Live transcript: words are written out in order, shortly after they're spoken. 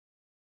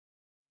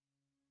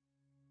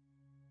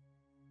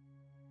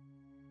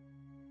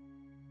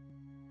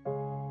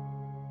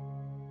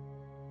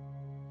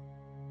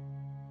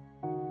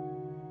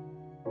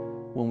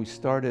when we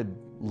started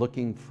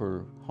looking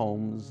for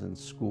homes and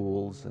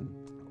schools, and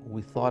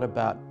we thought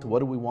about what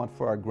do we want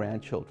for our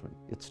grandchildren.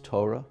 It's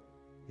Torah,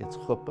 it's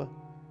chuppah,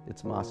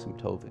 it's masim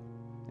tovim.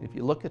 If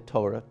you look at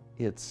Torah,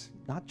 it's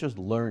not just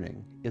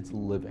learning, it's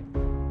living.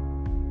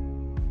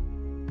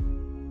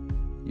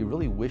 You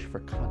really wish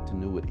for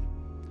continuity,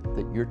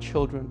 that your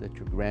children, that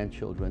your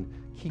grandchildren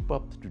keep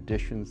up the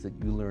traditions that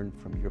you learned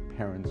from your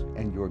parents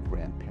and your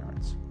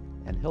grandparents.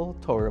 And Hillel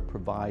Torah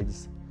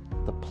provides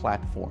the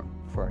platform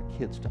for our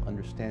kids to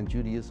understand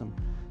Judaism,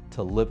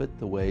 to live it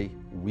the way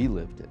we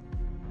lived it.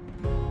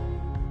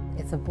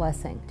 It's a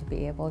blessing to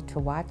be able to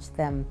watch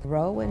them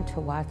grow and to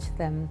watch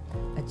them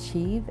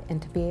achieve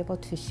and to be able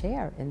to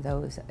share in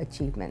those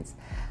achievements.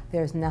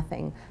 There's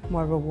nothing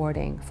more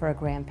rewarding for a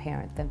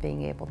grandparent than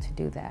being able to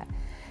do that.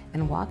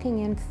 And walking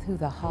in through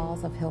the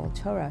halls of Hillel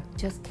Torah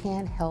just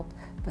can't help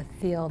but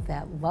feel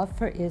that love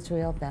for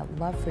Israel, that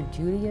love for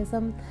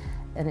Judaism,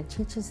 and it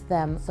teaches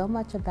them so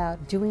much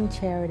about doing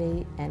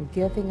charity and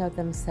giving of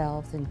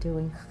themselves and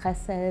doing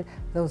chesed.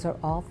 Those are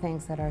all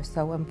things that are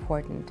so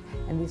important.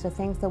 And these are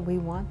things that we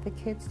want the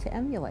kids to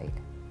emulate.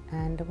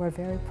 And we're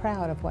very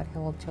proud of what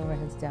Hillel Torah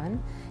has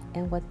done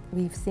and what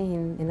we've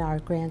seen in our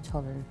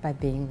grandchildren by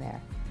being there.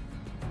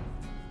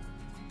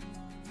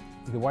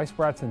 The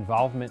Weissbrot's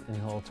involvement in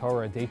Hillel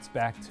Torah dates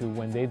back to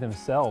when they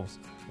themselves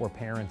were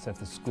parents at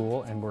the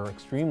school and were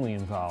extremely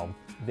involved.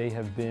 They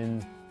have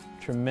been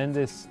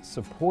tremendous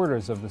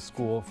supporters of the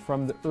school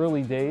from the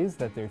early days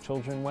that their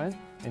children went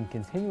and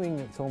continuing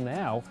until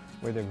now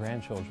where their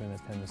grandchildren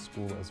attend the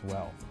school as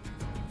well.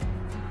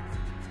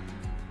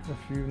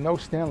 If you know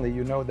Stanley,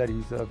 you know that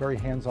he's a very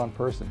hands-on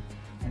person.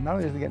 And not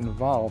only does he get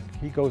involved,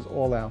 he goes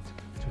all out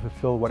to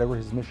fulfill whatever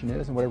his mission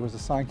is and whatever is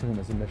assigned to him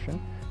as a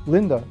mission.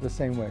 Linda, the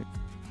same way.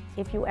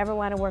 If you ever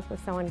want to work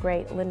with someone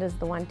great, Linda's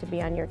the one to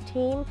be on your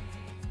team.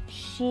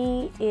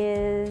 She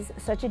is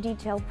such a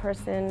detailed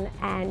person,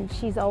 and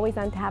she's always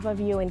on top of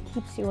you and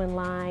keeps you in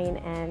line.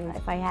 And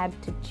if I had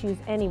to choose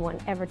anyone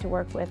ever to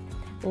work with,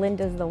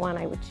 Linda's the one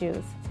I would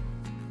choose.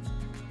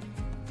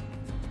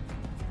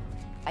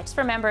 I just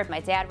remembered my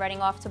dad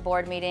running off to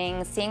board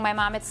meetings, seeing my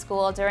mom at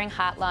school during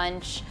hot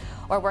lunch,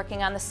 or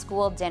working on the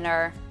school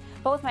dinner.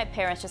 Both my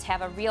parents just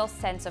have a real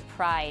sense of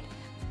pride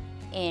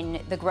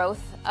in the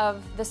growth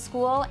of the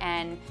school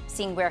and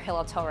seeing where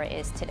Hillel Torah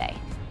is today.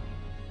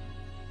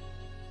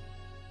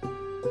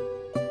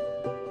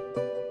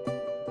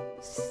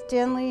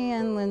 Stanley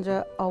and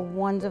Linda are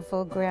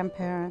wonderful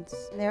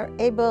grandparents. They're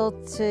able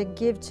to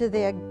give to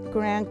their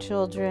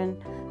grandchildren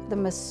the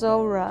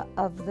Masorah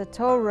of the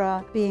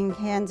Torah being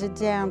handed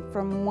down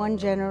from one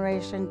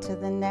generation to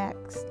the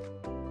next.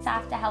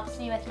 Safta helps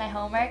me with my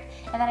homework,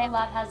 and then I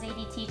love how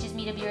Zadie teaches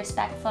me to be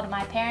respectful to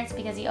my parents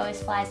because he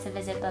always flies to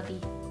visit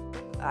Bubby.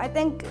 I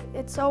think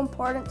it's so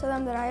important to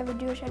them that I have a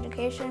Jewish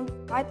education.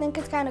 I think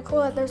it's kind of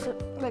cool that there's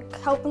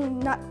helping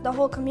not the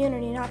whole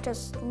community, not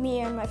just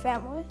me and my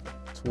family.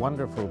 It's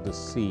wonderful to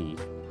see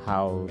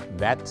how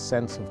that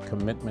sense of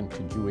commitment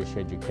to Jewish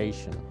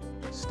education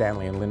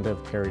Stanley and Linda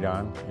have carried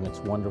on, and it's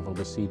wonderful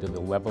to see to the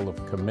level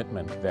of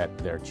commitment that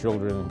their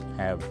children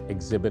have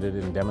exhibited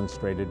and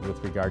demonstrated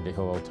with regard to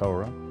Hillel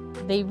Torah.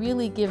 They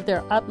really give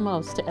their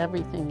utmost to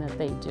everything that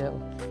they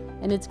do.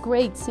 And it's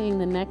great seeing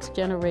the next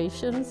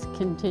generations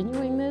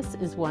continuing this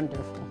is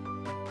wonderful.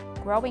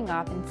 Growing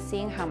up and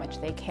seeing how much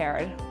they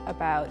cared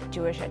about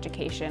Jewish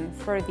education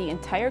for the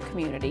entire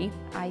community,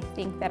 I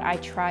think that I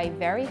try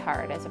very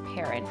hard as a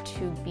parent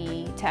to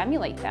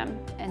emulate them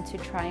and to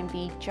try and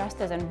be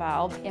just as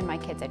involved in my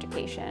kids'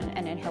 education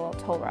and in Hillel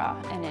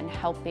Torah and in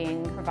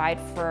helping provide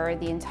for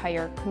the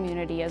entire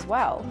community as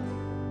well.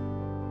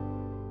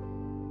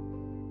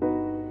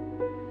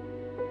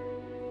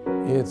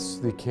 It's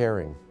the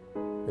caring.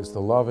 It's the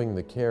loving,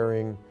 the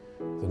caring,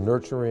 the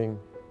nurturing,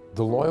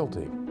 the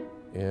loyalty.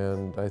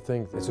 And I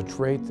think it's a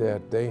trait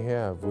that they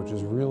have, which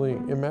is really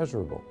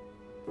immeasurable.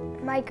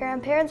 My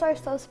grandparents are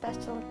so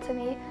special to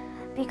me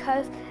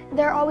because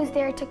they're always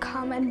there to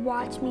come and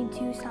watch me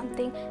do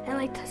something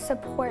and to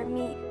support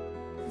me.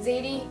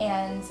 Zadie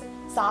and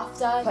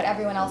Safta put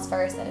everyone else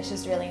first, and it's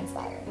just really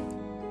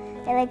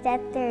inspiring. I like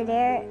that they're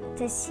there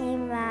to see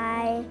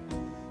my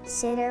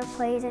sitter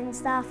plays and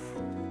stuff.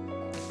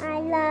 I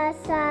love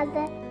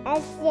Safta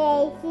and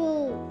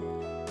JC.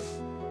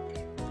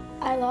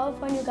 I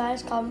love when you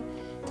guys come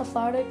to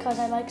Florida because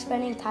I like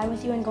spending time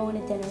with you and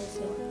going to dinner with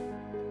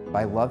you.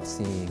 I love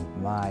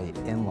seeing my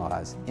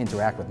in-laws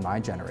interact with my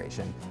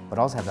generation, but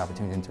also have the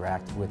opportunity to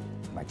interact with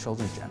my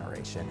children's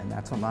generation. And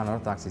that's what modern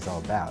Orthodoxy is all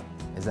about,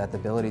 is that the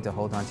ability to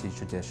hold on to your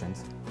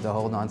traditions, to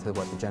hold on to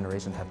what the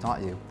generations have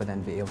taught you, but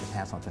then be able to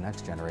pass on to the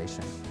next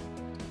generation.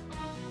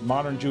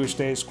 Modern Jewish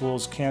day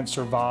schools can't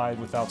survive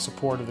without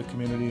support of the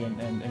community,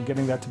 and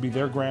getting that to be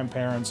their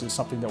grandparents is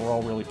something that we're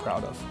all really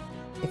proud of.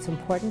 It's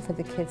important for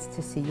the kids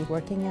to see you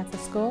working at the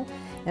school,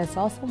 and it's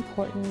also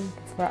important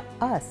for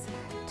us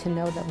to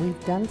know that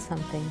we've done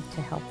something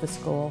to help the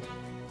school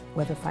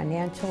whether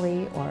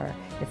financially or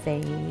if they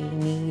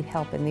need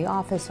help in the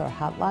office or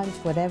hot lunch,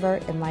 whatever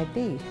it might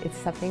be. It's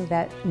something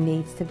that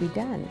needs to be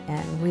done,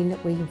 and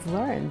we've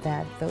learned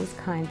that those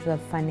kinds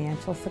of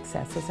financial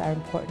successes are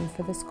important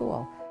for the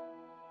school.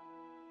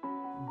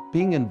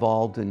 Being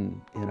involved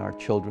in our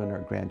children or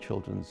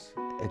grandchildren's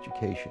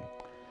education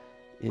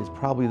is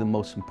probably the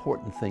most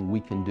important thing we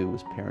can do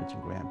as parents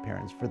and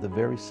grandparents, for the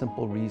very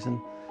simple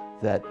reason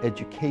that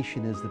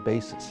education is the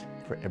basis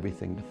for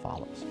everything that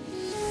follows.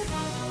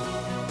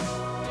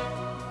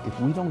 If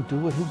we don't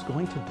do it, who's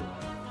going to do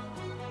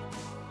it?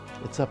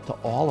 It's up to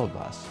all of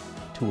us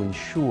to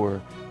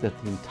ensure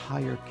that the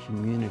entire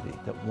community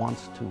that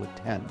wants to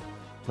attend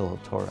Hillel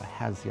Torah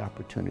has the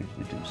opportunity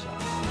to do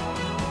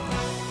so.